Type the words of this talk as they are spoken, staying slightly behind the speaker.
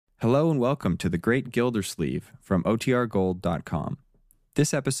Hello and welcome to The Great Gildersleeve from OTRGold.com.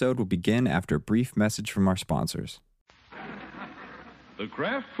 This episode will begin after a brief message from our sponsors. The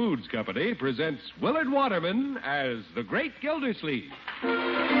Kraft Foods Company presents Willard Waterman as The Great Gildersleeve.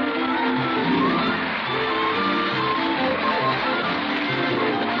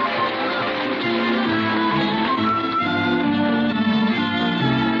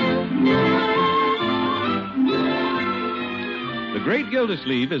 The Great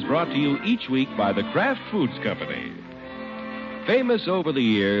Gildersleeve is brought to you each week by the Kraft Foods Company. Famous over the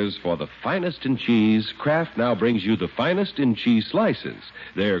years for the finest in cheese, Kraft now brings you the finest in cheese slices.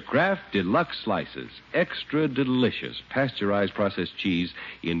 They're Kraft Deluxe Slices, extra delicious pasteurized processed cheese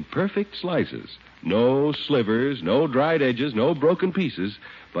in perfect slices. No slivers, no dried edges, no broken pieces,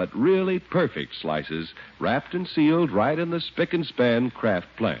 but really perfect slices wrapped and sealed right in the spick and span Kraft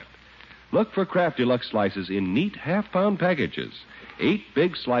plant. Look for Kraft Deluxe Slices in neat half-pound packages. 8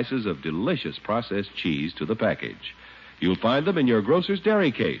 big slices of delicious processed cheese to the package. You'll find them in your grocer's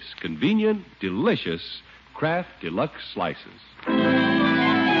dairy case. Convenient, delicious Kraft Deluxe Slices.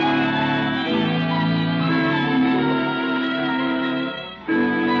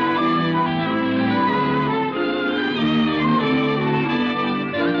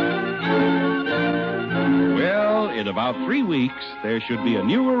 Well, in about 3 weeks, there should be a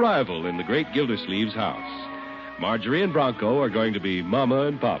new arrival in the Great Gildersleeve's house. Marjorie and Bronco are going to be Mama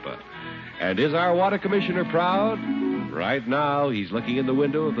and Papa. And is our water commissioner proud? Right now, he's looking in the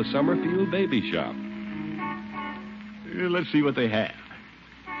window of the Summerfield baby shop. Let's see what they have.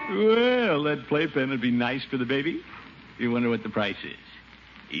 Well, that playpen would be nice for the baby. You wonder what the price is.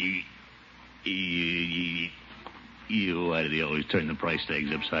 Why do they always turn the price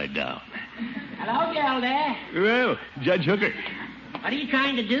tags upside down? Hello, Gildy. Well, Judge Hooker. What are you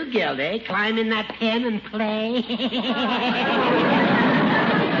trying to do, Gildy? Climb in that pen and play?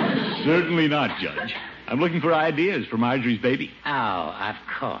 Certainly not, Judge. I'm looking for ideas for Marjorie's baby. Oh, of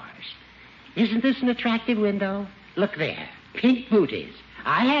course. Isn't this an attractive window? Look there. Pink booties.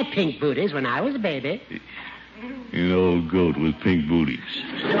 I had pink booties when I was a baby. An old goat with pink booties.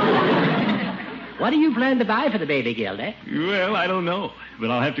 What do you plan to buy for the baby, Gildy? Well, I don't know,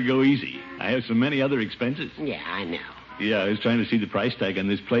 but I'll have to go easy. I have so many other expenses. Yeah, I know. Yeah, I was trying to see the price tag on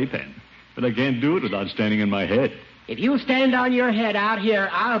this playpen, but I can't do it without standing on my head. If you'll stand on your head out here,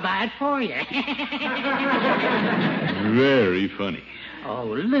 I'll buy it for you. Very funny. Oh,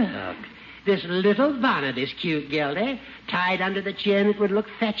 look. This little bonnet is cute, Gildy. Tied under the chin, it would look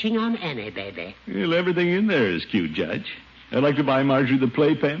fetching on any baby. Well, everything in there is cute, Judge. I'd like to buy Marjorie the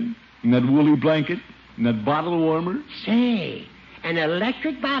playpen, and that woolly blanket, and that bottle warmer. Say, an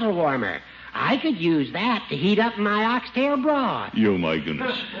electric bottle warmer. I could use that to heat up my oxtail broth. Oh, my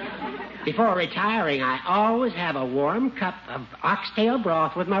goodness. Before retiring, I always have a warm cup of oxtail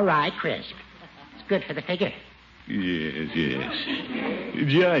broth with my rye crisp. It's good for the figure. Yes.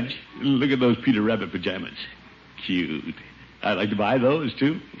 Judge, look at those Peter Rabbit pajamas. Cute. I'd like to buy those,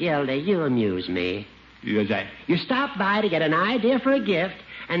 too. Gildy, you amuse me. Yes, You stopped by to get an idea for a gift,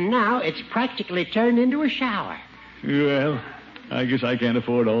 and now it's practically turned into a shower. Well, I guess I can't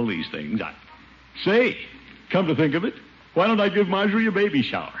afford all these things. Say, come to think of it, why don't I give Marjorie a baby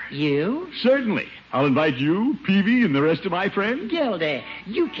shower? You? Certainly. I'll invite you, Peavy, and the rest of my friends. Gildy,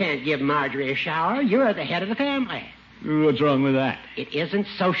 you can't give Marjorie a shower. You're the head of the family. What's wrong with that? It isn't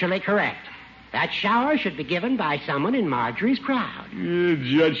socially correct. That shower should be given by someone in Marjorie's crowd.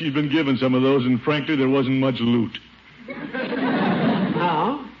 Judge, she's been given some of those, and frankly, there wasn't much loot.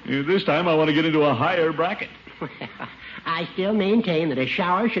 Oh? This time I want to get into a higher bracket. Well, I still maintain that a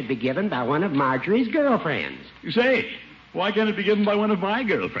shower should be given by one of Marjorie's girlfriends. Say, why can't it be given by one of my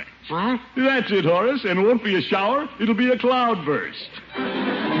girlfriends? What? That's it, Horace, and it won't be a shower, it'll be a cloudburst.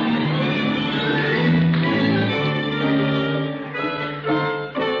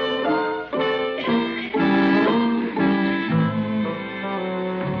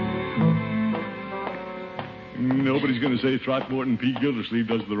 Nobody's going to say Throckmorton P. Gildersleeve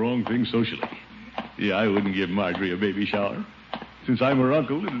does the wrong thing socially. Yeah, I wouldn't give Marjorie a baby shower. Since I'm her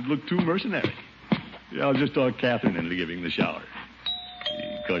uncle, it'd look too mercenary. Yeah, I'll just talk Catherine into giving the shower.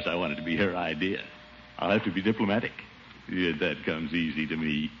 Of course, I want it to be her idea. I'll have to be diplomatic. Yeah, that comes easy to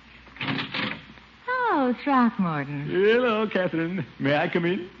me. Oh, Throckmorton. Hello, Catherine. May I come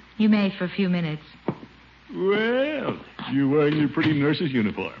in? You may for a few minutes. Well, you're wearing your pretty nurse's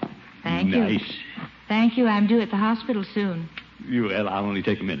uniform. Thank you. Nice. Thank you. I'm due at the hospital soon. Well, I'll only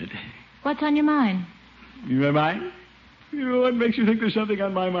take a minute. What's on your mind? My mind? What makes you think there's something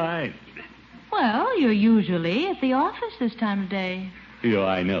on my mind? Well, you're usually at the office this time of day.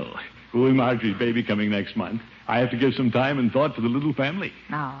 I know. With Marjorie's baby coming next month, I have to give some time and thought to the little family.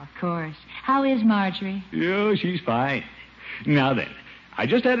 Oh, of course. How is Marjorie? Oh, she's fine. Now then, I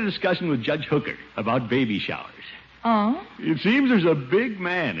just had a discussion with Judge Hooker about baby showers. Oh? It seems there's a big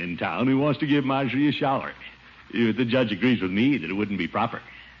man in town who wants to give Marjorie a shower. The judge agrees with me that it wouldn't be proper.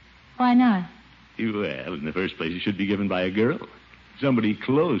 Why not? Well, in the first place, it should be given by a girl. Somebody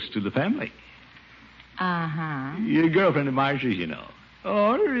close to the family. Uh-huh. A girlfriend of Marjorie's, you know.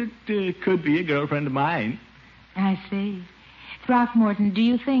 Or it could be a girlfriend of mine. I see. Throckmorton, do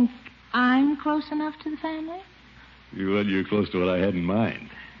you think I'm close enough to the family? Well, you're close to what I had in mind.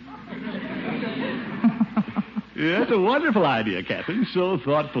 That's a wonderful idea, Catherine. So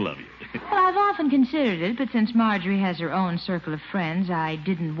thoughtful of you. Well, I've often considered it, but since Marjorie has her own circle of friends, I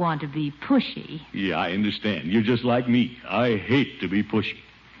didn't want to be pushy. Yeah, I understand. You're just like me. I hate to be pushy.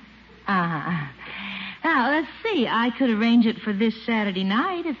 Uh-huh. Now, let's see. I could arrange it for this Saturday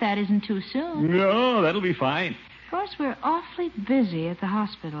night, if that isn't too soon. No, that'll be fine. Of course, we're awfully busy at the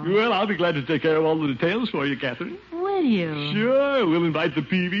hospital. Well, I'll be glad to take care of all the details for you, Catherine. Will you? Sure. We'll invite the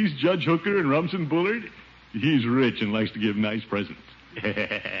Peavies, Judge Hooker, and Rumson Bullard. He's rich and likes to give nice presents.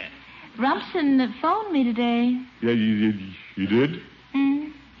 Rumson phoned me today. Yeah, you did?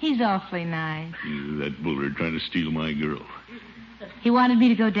 He's awfully nice. That Bullard trying to steal my girl. He wanted me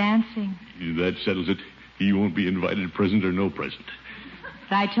to go dancing. That settles it. He won't be invited, present or no present.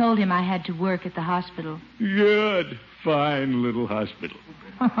 But I told him I had to work at the hospital. Good. Fine little hospital.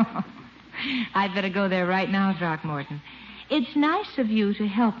 I'd better go there right now, Throckmorton. It's nice of you to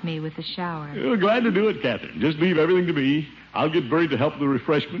help me with the shower. Well, glad to do it, Catherine. Just leave everything to me. I'll get Bertie to help with the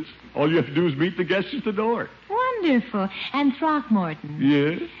refreshments. All you have to do is meet the guests at the door. Wonderful. And Throckmorton.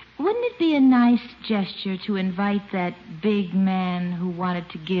 Yes? Wouldn't it be a nice gesture to invite that big man who wanted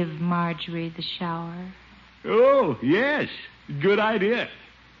to give Marjorie the shower? Oh, yes. Good idea.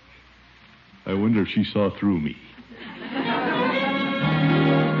 I wonder if she saw through me.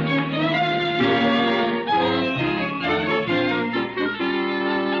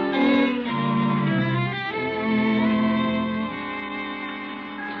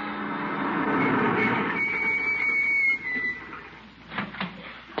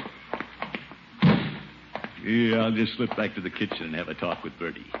 Yeah, I'll just slip back to the kitchen and have a talk with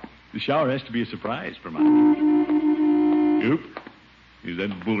Bertie. The shower has to be a surprise for Marjorie. Oop. Is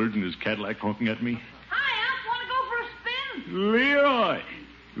that Bullard in his Cadillac honking at me? Hi, Unc. Want to go for a spin? Leroy!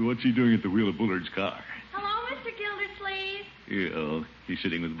 What's he doing at the wheel of Bullard's car? Hello, Mr. Gildersleeve. Yeah, he's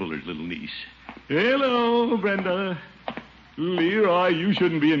sitting with Bullard's little niece. Hello, Brenda. Leroy, you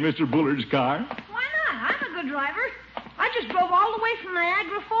shouldn't be in Mr. Bullard's car. Why not? I'm a good driver. I just drove all the way from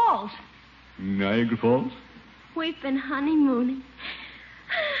Niagara Falls. Niagara Falls? We've been honeymooning.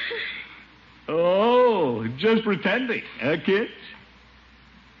 Oh, just pretending, kids?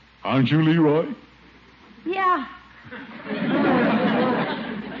 Aren't you, Leroy? Yeah.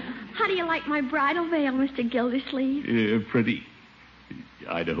 How do you like my bridal veil, Mr. Gildersleeve? Yeah, pretty.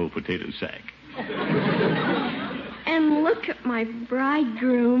 Idaho potato sack. And look at my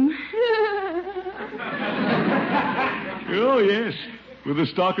bridegroom. Oh, yes, with a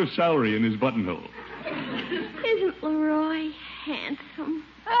stalk of celery in his buttonhole. Isn't Leroy handsome?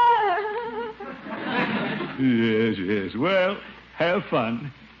 Yes, yes. Well, have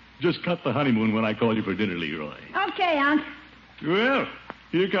fun. Just cut the honeymoon when I call you for dinner, Leroy. Okay, Unc. Well,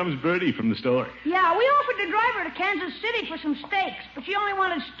 here comes Bertie from the store. Yeah, we offered to drive her to Kansas City for some steaks, but she only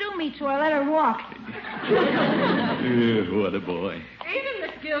wanted stew meat, so I let her walk. What a boy. Evening,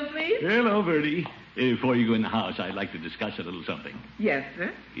 Miss Gildersleeve. Hello, Bertie. Before you go in the house, I'd like to discuss a little something. Yes,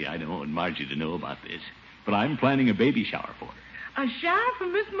 sir. Yeah, I don't want Margie to know about this, but I'm planning a baby shower for her. A shower for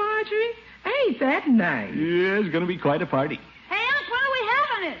Miss Marjorie? Ain't that nice? Yeah, it's going to be quite a party. Hey, Unc, when are we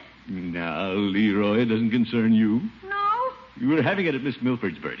having it? Now, Leroy, it doesn't concern you. No. We're having it at Miss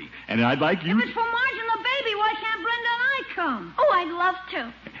Milford's, Bertie, and I'd like you... If it's for Marge and the baby, why can't Brenda and I come? Oh, I'd love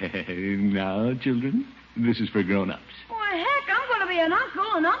to. Now, children, this is for grown-ups. Why, heck, I'm going to be an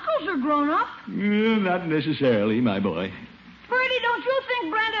uncle, and uncles are grown up. Not necessarily, my boy. Bertie, don't you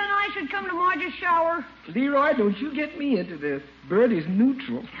think Brenda and I should come to Marge's shower? Leroy, don't you get me into this. Bertie's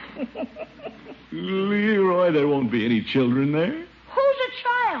neutral. Leroy, there won't be any children there. Who's a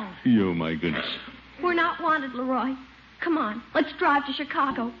child? Oh, my goodness. We're not wanted, Leroy. Come on, let's drive to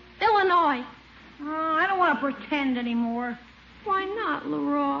Chicago, Illinois. Oh, I don't want to pretend anymore. Why not,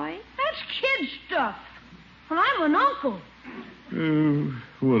 Leroy? That's kid stuff. And I'm an uncle. Oh,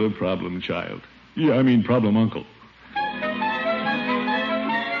 what a problem child. Yeah, I mean problem uncle.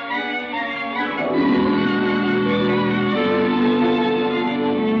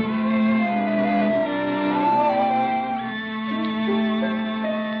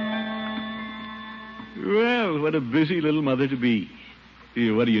 Well, what a busy little mother to be.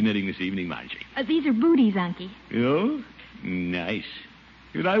 What are you knitting this evening, Marjorie? These are booties, Unky. Oh, nice.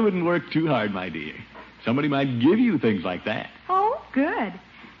 But I wouldn't work too hard, my dear. Somebody might give you things like that. Oh, good.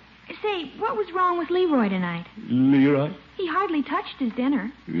 Say, what was wrong with Leroy tonight? Leroy? He hardly touched his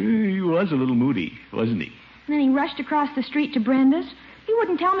dinner. He was a little moody, wasn't he? And then he rushed across the street to Brenda's. He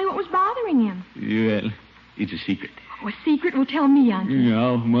wouldn't tell me what was bothering him. Well, it's a secret. Oh, a secret? Well, tell me, Unky.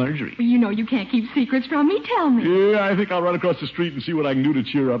 No, Marjorie. Well, you know you can't keep secrets from me. Tell me. Yeah, I think I'll run across the street and see what I can do to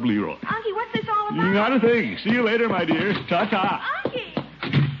cheer up Leroy. Unky, what's this all about? Not a thing. See you later, my dear. Ta-ta. Unky!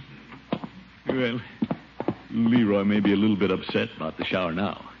 Well, Leroy may be a little bit upset about the shower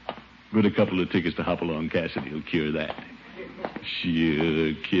now, but a couple of tickets to Hopalong Cassidy will cure that.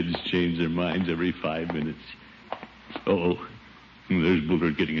 Sure, kids change their minds every 5 minutes. Oh, there's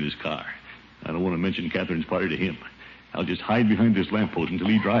Bullard getting in his car. I don't want to mention Catherine's party to him. I'll just hide behind this lamppost until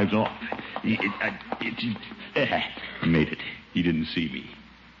he drives off. Made it. He didn't see me.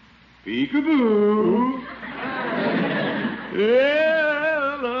 Peekaboo.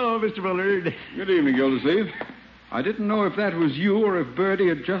 Hello, Mr. Bullard. Good evening, Gildersleeve. I didn't know if that was you or if Bertie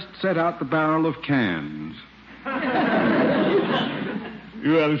had just set out the barrel of cans.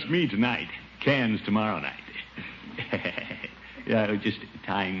 Well, it's me tonight. Cans tomorrow night. Yeah, I was just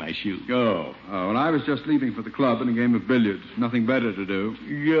tying my shoe. Oh, and I was just leaving for the club and a game of billiards. Nothing better to do.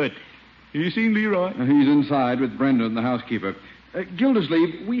 Good. Have you seen Leroy? He's inside with Brenda and the housekeeper.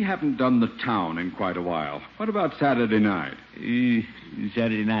 Gildersleeve, we haven't done the town in quite a while. What about Saturday night?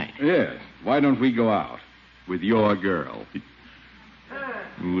 Saturday night? Yes. Why don't we go out with your girl?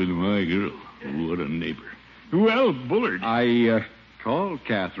 With my girl? What a neighbor. Well, Bullard. I called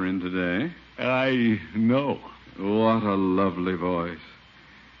Catherine today. I know. What a lovely voice.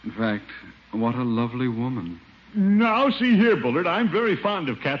 In fact, what a lovely woman. Now, see here, Bullard. I'm very fond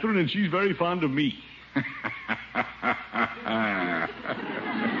of Catherine, and she's very fond of me.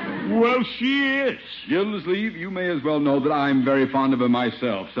 Well, she is. Gildersleeve, you may as well know that I'm very fond of her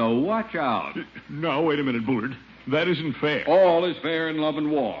myself, so watch out. No, wait a minute, Bullard. That isn't fair. All is fair in love and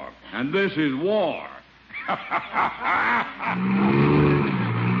war, and this is war.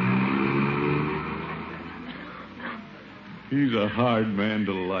 He's a hard man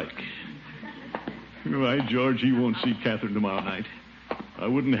to like. Why, George, he won't see Catherine tomorrow night. I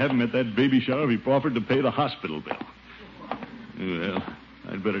wouldn't have him at that baby shower if he offered to pay the hospital bill. Well,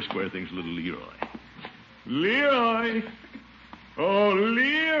 I'd better square things a little, Leroy. Leroy! Oh,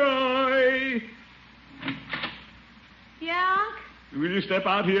 Leroy! Yeah, Unc? Will you step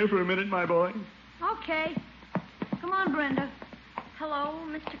out here for a minute, my boy? Okay. Come on, Brenda. Hello,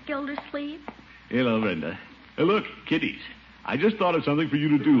 Mr. Gildersleeve. Hello, Brenda. Look, kiddies, I just thought of something for you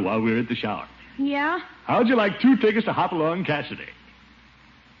to do while we're at the shower. Yeah? How'd you like 2 tickets to Hopalong Cassidy?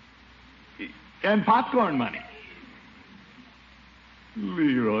 And popcorn money.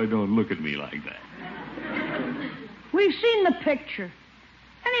 Leroy, don't look at me like that. We've seen the picture.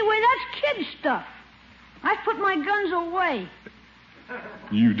 Anyway, that's kid stuff. I put my guns away.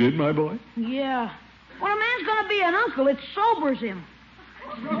 You did, my boy? Yeah. When a man's going to be an uncle, it sobers him.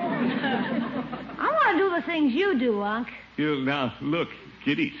 I want to do the things you do, Unc. Now, look,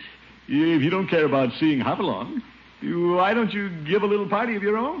 kiddies, if you don't care about seeing Hopalong, why don't you give a little party of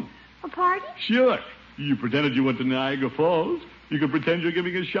your own? A party? Sure. You pretended you went to Niagara Falls. You could pretend you're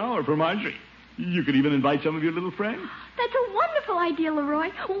giving a shower for Marjorie. You could even invite some of your little friends. That's a wonderful idea,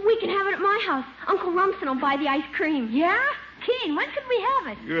 Leroy. We can have it at my house. Uncle Rumson will buy the ice cream. Yeah? Keen, when could we have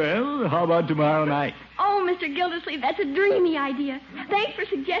it? Well, how about tomorrow night? Oh, Mr. Gildersleeve, that's a dreamy idea. Thanks for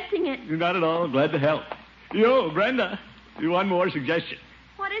suggesting it. Not at all. Glad to help. Brenda, one more suggestion.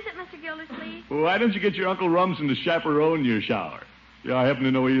 What is it, Mr. Gildersleeve? Why don't you get your Uncle Rumson to chaperone your shower? I happen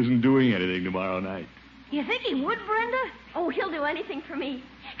to know he isn't doing anything tomorrow night. You think he would, Brenda? Oh, he'll do anything for me.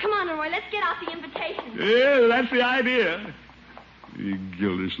 Come on, Leroy, let's get out the invitation. Yeah, that's the idea.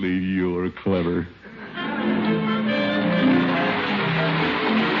 Gildersleeve, you're clever.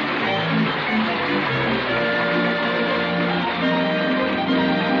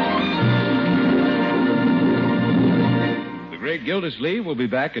 The great Gildersleeve will be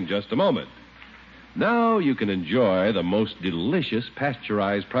back in just a moment. Now you can enjoy the most delicious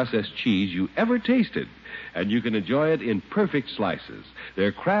pasteurized processed cheese you ever tasted. And you can enjoy it in perfect slices.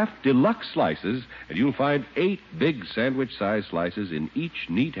 They're Kraft Deluxe slices, and you'll find 8 big sandwich-sized slices in each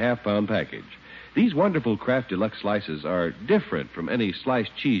neat half-pound package. These wonderful Kraft Deluxe slices are different from any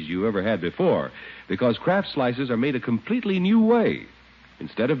sliced cheese you ever had before, because Kraft slices are made a completely new way.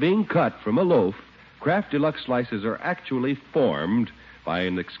 Instead of being cut from a loaf, Kraft Deluxe slices are actually formed by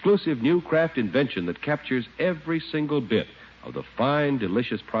an exclusive new Kraft invention that captures every single bit of the fine,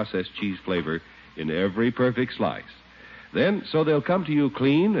 delicious processed cheese flavor in every perfect slice. Then, so they'll come to you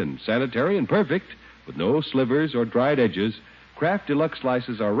clean and sanitary and perfect, with no slivers or dried edges, Kraft Deluxe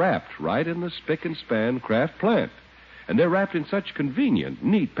slices are wrapped right in the spick and span Kraft plant. And they're wrapped in such convenient,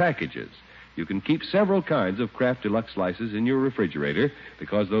 neat packages. You can keep several kinds of Kraft Deluxe slices in your refrigerator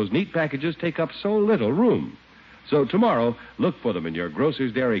because those neat packages take up so little room. So tomorrow, look for them in your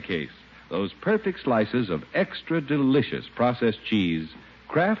grocer's dairy case. Those perfect slices of extra delicious processed cheese,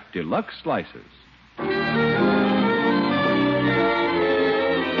 Kraft Deluxe slices.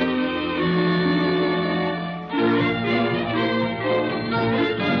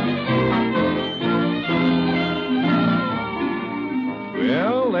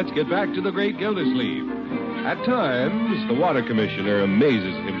 Let's get back to the great Gildersleeve. At times, the water commissioner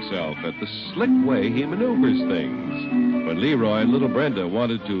amazes himself at the slick way he maneuvers things. When Leroy and little Brenda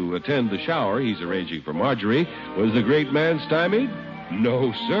wanted to attend the shower he's arranging for Marjorie, was the great man stymied?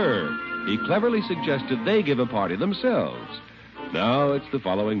 No, sir. He cleverly suggested they give a party themselves. Now it's the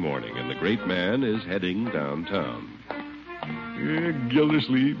following morning, and the great man is heading downtown.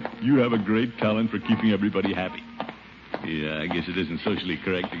 Gildersleeve, you have a great talent for keeping everybody happy. Yeah, I guess it isn't socially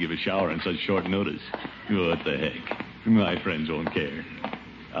correct to give a shower on such short notice. What the heck? My friends won't care.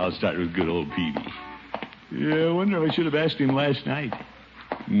 I'll start with good old Peavy. Yeah, I wonder if I should have asked him last night.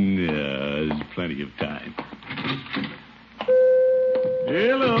 No, there's plenty of time.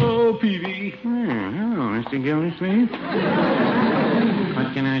 Hello, Peavy. Hello, Mr. Gildersleeve.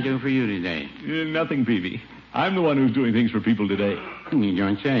 What can I do for you today? Nothing, Peavy. I'm the one who's doing things for people today. You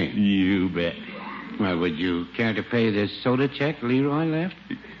don't say. You bet. Well, would you care to pay this soda check Leroy left?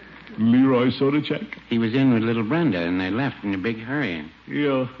 Leroy's soda check? He was in with little Brenda, and they left in a big hurry.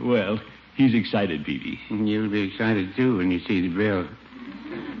 Yeah, well, he's excited, Peavy. You'll be excited, too, when you see the bill.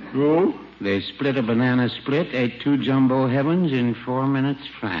 Oh? They split a banana split, ate 2 jumbo heavens in 4 minutes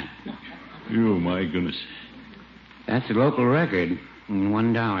flat. Oh, my goodness. That's a local record,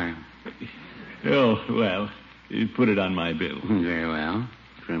 $1. Oh, well, put it on my bill. Very well.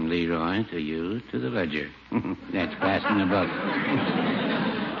 From Leroy to you to the ledger. That's passing the buck.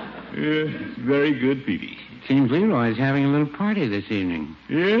 Very good, Peavy. Seems Leroy's having a little party this evening.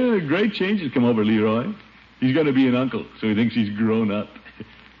 Yeah, great change has come over Leroy. He's going to be an uncle, so he thinks he's grown up.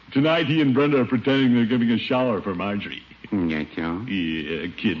 Tonight, he and Brenda are pretending they're giving a shower for Marjorie. Yes, so? Yeah,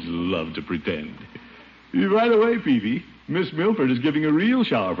 kids love to pretend. By the way, Peavy, Miss Milford is giving a real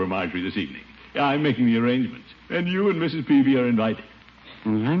shower for Marjorie this evening. I'm making the arrangements. And you and Mrs. Peavy are invited.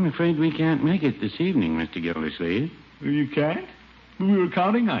 Well, I'm afraid we can't make it this evening, Mr. Gildersleeve. You can't? We were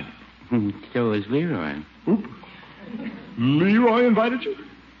counting on you. So is Leroy. Oop. Leroy invited you?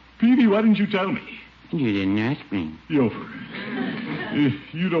 Peavy, why didn't you tell me? You didn't ask me. You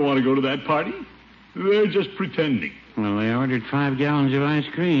don't want to go to that party? They're just pretending. Well, they ordered 5 gallons of ice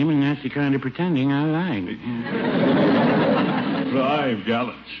cream, and that's the kind of pretending I like. 5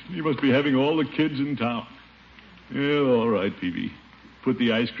 gallons. You must be having all the kids in town. Yeah, all right, Peavy. Put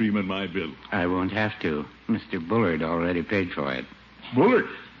the ice cream on my bill. I won't have to. Mr. Bullard already paid for it. Bullard?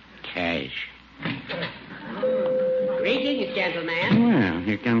 Cash. Greetings, gentlemen. Well,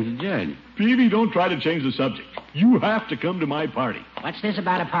 here comes the judge. Peavy, don't try to change the subject. You have to come to my party. What's this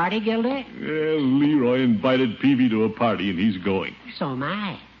about a party, Gilder? Leroy invited Peavy to a party, and he's going. So am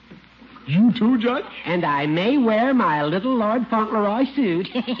I. You too, Judge? And I may wear my little Lord Fauntleroy suit.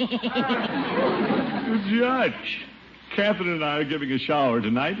 Judge, Catherine and I are giving a shower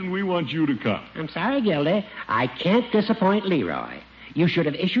tonight, and we want you to come. I'm sorry, Gilder. I can't disappoint Leroy. You should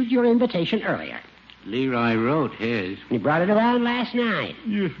have issued your invitation earlier. Leroy wrote his. He brought it around last night.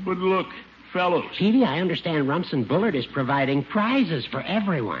 Yeah, but look, fellows. Peavy, I understand Rumson Bullard is providing prizes for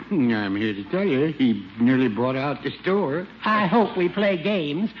everyone. I'm here to tell you, he nearly bought out the store. I hope we play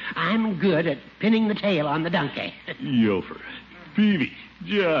games. I'm good at pinning the tail on the donkey. Yofer. Peavy,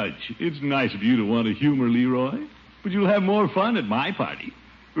 Judge, it's nice of you to want to humor Leroy, but you'll have more fun at my party.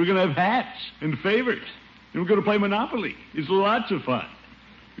 We're going to have hats and favors, and we're going to play Monopoly. It's lots of fun.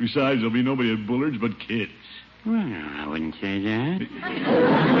 Besides, there'll be nobody at Bullard's but kids. Well, I wouldn't say that.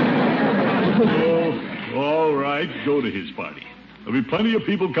 Oh, all right, go to his party. There'll be plenty of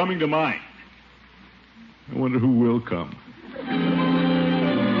people coming to mine. I wonder who will come.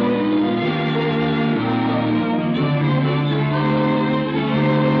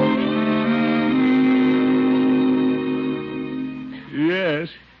 Yes.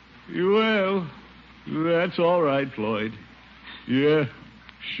 Well, that's all right, Floyd. Yeah,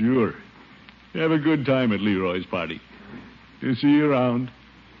 sure. Have a good time at Leroy's party. See you around.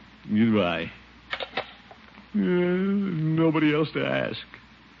 Goodbye. Nobody else to ask.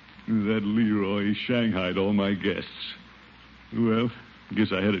 That Leroy shanghaied all my guests. Well,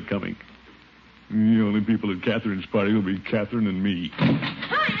 guess I had it coming. The only people at Catherine's party will be Catherine and me.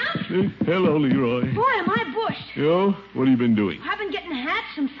 Hi, Unc. Hello, Leroy. Boy, am I bushed. Yo, what have you been doing? I've been getting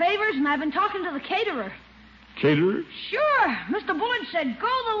hats and favors, and I've been talking to the caterer. Caterer? Sure. Mr. Bullard said go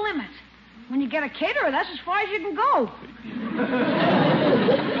the limit. When you get a caterer, that's as far as you can go.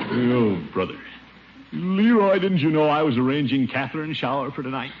 Oh, brother. Leroy, didn't you know I was arranging Catherine's shower for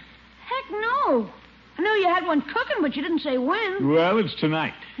tonight? Heck no. I knew you had one cooking, but you didn't say when. Well, it's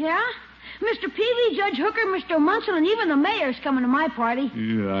tonight. Yeah? Mr. Peavy, Judge Hooker, Mr. Munson, and even the mayor's coming to my party.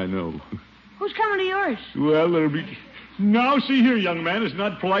 Yeah, I know. Who's coming to yours? Well, there'll be... Now, see here, young man. It's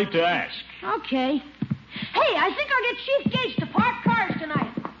not polite to ask. Okay. Hey, I think I'll get Chief Gates to park cars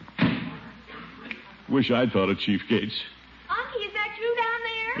tonight. Wish I'd thought of Chief Gates. Unky, is that you down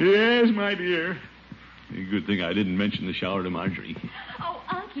there? Yes, my dear. Good thing I didn't mention the shower to Marjorie. Oh,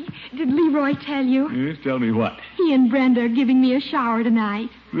 Unky, did Leroy tell you? Yes, tell me what. He and Brenda are giving me a shower tonight.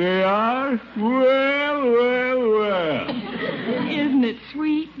 They are? Well. Isn't it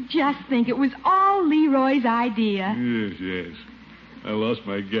sweet? Just think, it was all Leroy's idea. Yes. I lost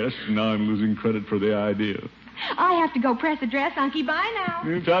my guess, and now I'm losing credit for the idea. I have to go press a dress, Unky. Bye now.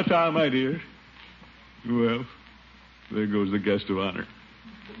 Ta-ta, my dear. Well, there goes the guest of honor.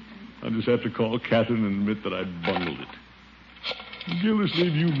 I'll just have to call Catherine and admit that I bungled it.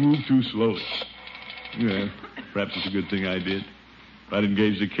 Gildersleeve, you moved too slowly. Yeah, perhaps it's a good thing I did. If I'd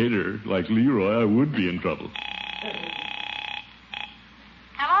engaged a caterer like Leroy, I would be in trouble.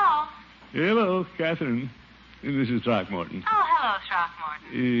 Hello? Hello, Catherine. This is Throckmorton. Oh, hello,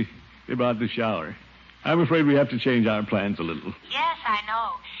 Throckmorton. About the shower. I'm afraid we have to change our plans a little. Yes, I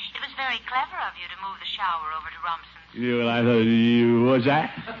know. It was very clever of you to move the shower over to Rumson's. Well, I thought you... What's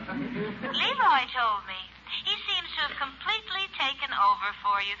that? Leroy told me. He seems to have completely taken over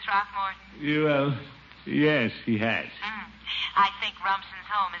for you, Throckmorton. Well, yes, he has. I think Rumson's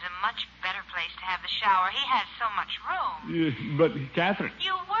home is a much better place to have the shower. He has so much room. But, Catherine...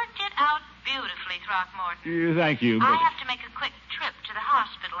 You worked it out beautifully, Throckmorton. Thank you, but... I have to make a quick trip to the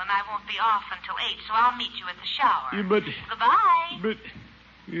hospital, and I won't be off until 8, so I'll meet you at the shower. But... Goodbye. But...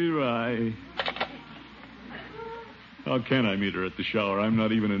 You're right. How can I meet her at the shower? I'm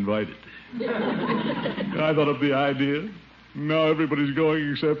not even invited. I thought of the idea. Now everybody's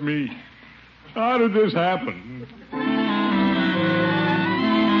going except me. How did this happen?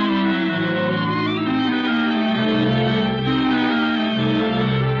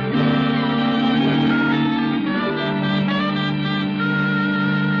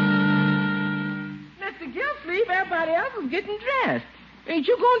 Mr. Gilsleeve, everybody else is getting dressed. Ain't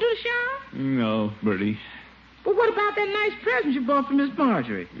you going to the shower? No, Bertie. But what about that nice present you bought for Miss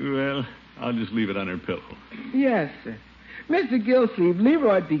Marjorie? Well, I'll just leave it on her pillow. Yes, sir. Mr. Gilsleeve,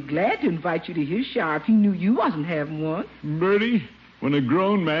 Leroy'd be glad to invite you to his shower if he knew you wasn't having one. Bertie, when a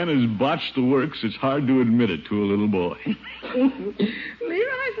grown man has botched the works, it's hard to admit it to a little boy.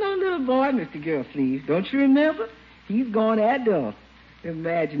 Leroy's no little boy, Mr. Gilsleeve. Don't you remember? He's gone adult.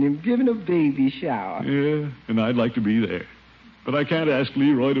 Imagine him giving a baby shower. Yeah, and I'd like to be there. But I can't ask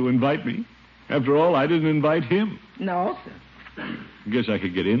Leroy to invite me. After all, I didn't invite him. No, sir. Guess I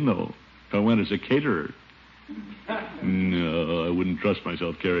could get in, though, if I went as a caterer. No, I wouldn't trust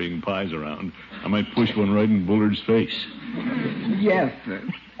myself carrying pies around. I might push one right in Bullard's face. Yes, sir.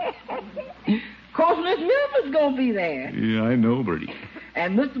 Of course, Miss Milford's going to be there. Yeah, I know, Bertie.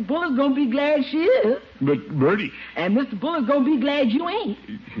 And Mr. Bullard's going to be glad she is. But, Bertie... And Mr. Bullard's going to be glad you ain't.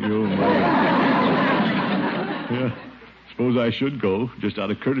 Oh, my. Yeah. Suppose I should go, just out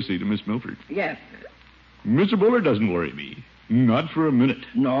of courtesy to Miss Milford. Yes, sir. Mr. Bullard doesn't worry me. Not for a minute.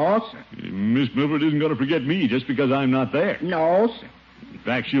 No, sir. Miss Milford isn't going to forget me just because I'm not there. No, sir. In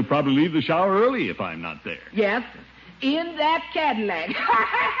fact, she'll probably leave the shower early if I'm not there. Yes, sir. In that Cadillac.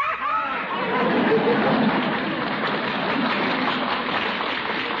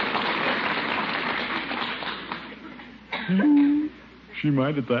 She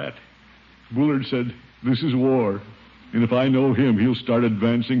might at that. Bullard said, "This is war. And if I know him, he'll start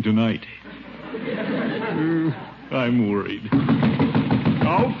advancing tonight." I'm worried.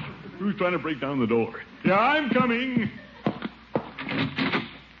 Alf, who's trying to break down the door? Yeah, I'm coming.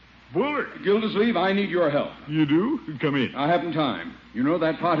 Bullard. Gildersleeve, I need your help. You do? Come in. I haven't time. You know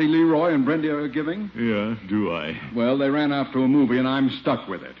that party Leroy and Brenda are giving? Yeah, do I? Well, they ran off to a movie, and I'm stuck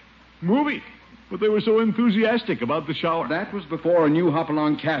with it. Movie? But they were so enthusiastic about the shower. That was before a new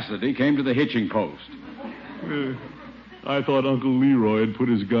Hopalong Cassidy came to the hitching post. I thought Uncle Leroy had put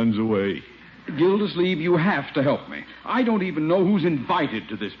his guns away. Gildersleeve, you have to help me. I don't even know who's invited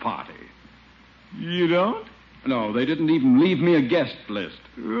to this party. You don't? No, they didn't even leave me a guest list.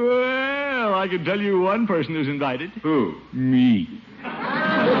 Well, I can tell you one person who's invited. Who? Me.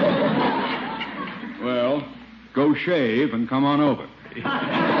 Well, go shave and come on over.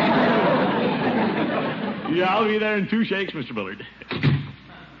 Yeah, I'll be there in 2 shakes, Mr. Bullard.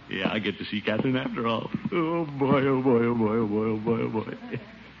 Yeah, I get to see Catherine after all. Oh, boy, oh, boy, oh, boy, oh, boy, oh, boy, oh, boy.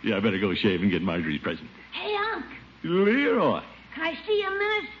 Yeah, I better go shave and get Marjorie's present. Hey, Unc. Leroy. Can I see you a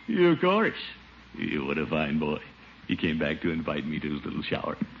minute? Yeah, of course. What a fine boy. He came back to invite me to his little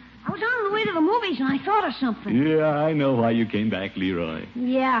shower. I was on the way to the movies and I thought of something. Yeah, I know why you came back, Leroy.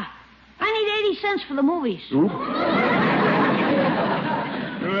 Yeah. I need 80 cents for the movies. Oop.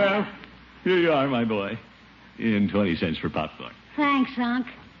 Well, here you are, my boy. And 20 cents for popcorn. Thanks, Unc.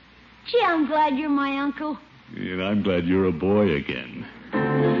 Gee, I'm glad you're my uncle. And I'm glad you're a boy again.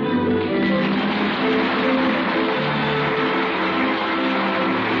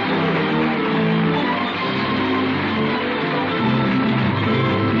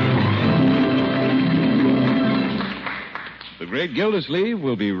 The Great Gildersleeve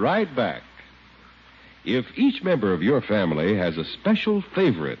will be right back. If each member of your family has a special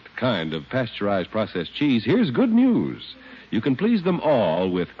favorite kind of pasteurized processed cheese, here's good news. You can please them all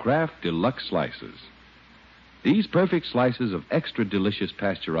with Kraft Deluxe Slices. These perfect slices of extra delicious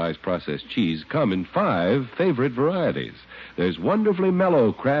pasteurized processed cheese come in 5 favorite varieties. There's wonderfully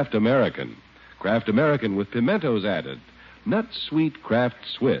mellow Kraft American with pimentos added, nut sweet Kraft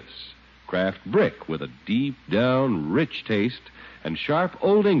Swiss, Kraft Brick with a deep down rich taste, and sharp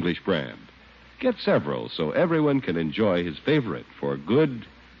Old English brand. Get several so everyone can enjoy his favorite for good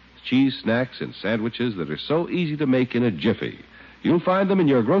cheese snacks and sandwiches that are so easy to make in a jiffy. You'll find them in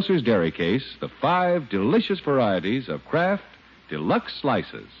your grocer's dairy case, the 5 delicious varieties of Kraft Deluxe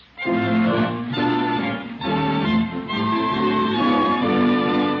Slices.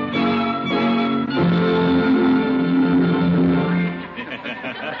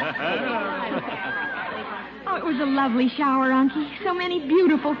 Oh, it was a lovely shower, Unky. So many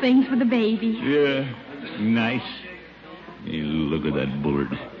beautiful things for the baby. Yeah, nice. You look at that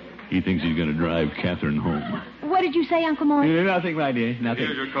Bullard. He thinks he's going to drive Catherine home. What did you say, Uncle Mort? Nothing, my dear, nothing.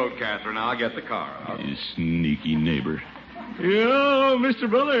 Here's your coat, Catherine. I'll get the car out. You sneaky neighbor. Yo, Mr.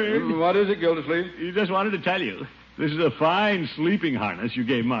 Bullard. What is it, Gildersleeve? He just wanted to tell you. This is a fine sleeping harness you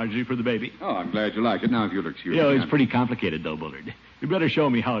gave Marjorie for the baby. Oh, I'm glad you like it. Now, if you'll excuse me. It's pretty complicated, though, Bullard. You better show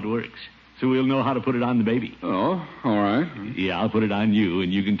me how it works, so we'll know how to put it on the baby. Oh, all right. Yeah, I'll put it on you,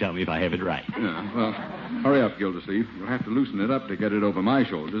 and you can tell me if I have it right. Yeah, well, hurry up, Gildersleeve. You'll have to loosen it up to get it over my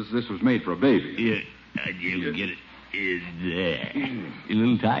shoulders. This was made for a baby. Yeah, you'll get it. Is there. A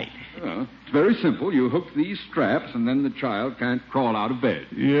little tight. Well, it's very simple. You hook these straps, and then the child can't crawl out of bed.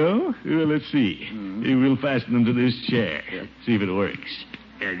 Yeah? Well, let's see. We'll fasten them to this chair. Yeah. See if it works.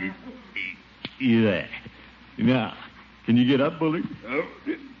 There. Now, can you get up, Bullard?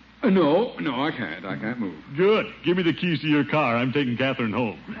 No, I can't. I can't move. Good. Give me the keys to your car. I'm taking Catherine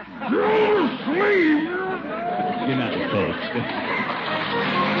home. Gildersleeve! Good night, folks.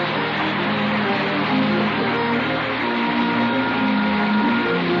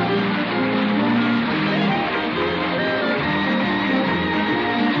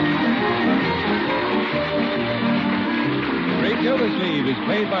 Gildersleeve is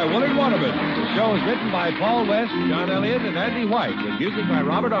played by Willard Waterman. The show is written by Paul West, John Elliott, and Andy White, with music by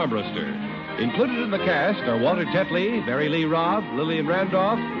Robert Armbruster. Included in the cast are Walter Tetley, Barry Lee Robb, Lillian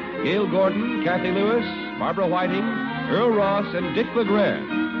Randolph, Gail Gordon, Kathy Lewis, Barbara Whiting, Earl Ross, and Dick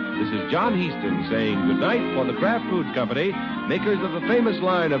LeGrand. This is John Heaston saying goodnight for the Kraft Foods Company, makers of the famous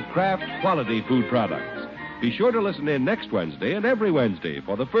line of Kraft quality food products. Be sure to listen in next Wednesday and every Wednesday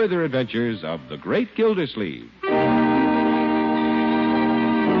for the further adventures of the Great Gildersleeve.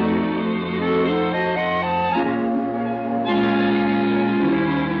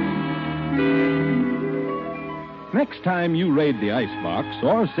 Next time you raid the icebox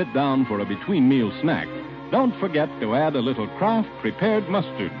or sit down for a between-meal snack, don't forget to add a little Kraft prepared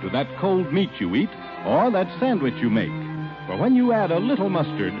mustard to that cold meat you eat or that sandwich you make. For when you add a little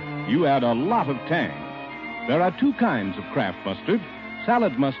mustard, you add a lot of tang. There are 2 kinds of Kraft mustard: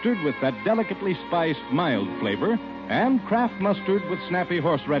 salad mustard with that delicately spiced, mild flavor, and Kraft mustard with snappy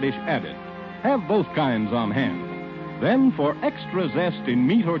horseradish added. Have both kinds on hand. Then, for extra zest in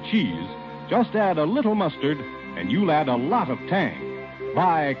meat or cheese, just add a little mustard, and you'll add a lot of tang.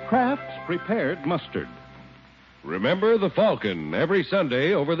 Buy Kraft's Prepared Mustard. Remember the Falcon every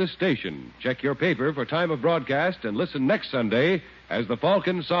Sunday over this station. Check your paper for time of broadcast and listen next Sunday as the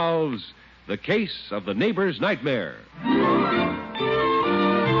Falcon solves the case of the neighbor's nightmare.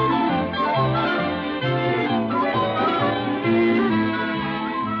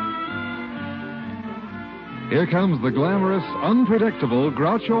 Here comes the glamorous, unpredictable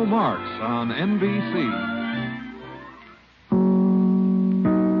Groucho Marx on NBC.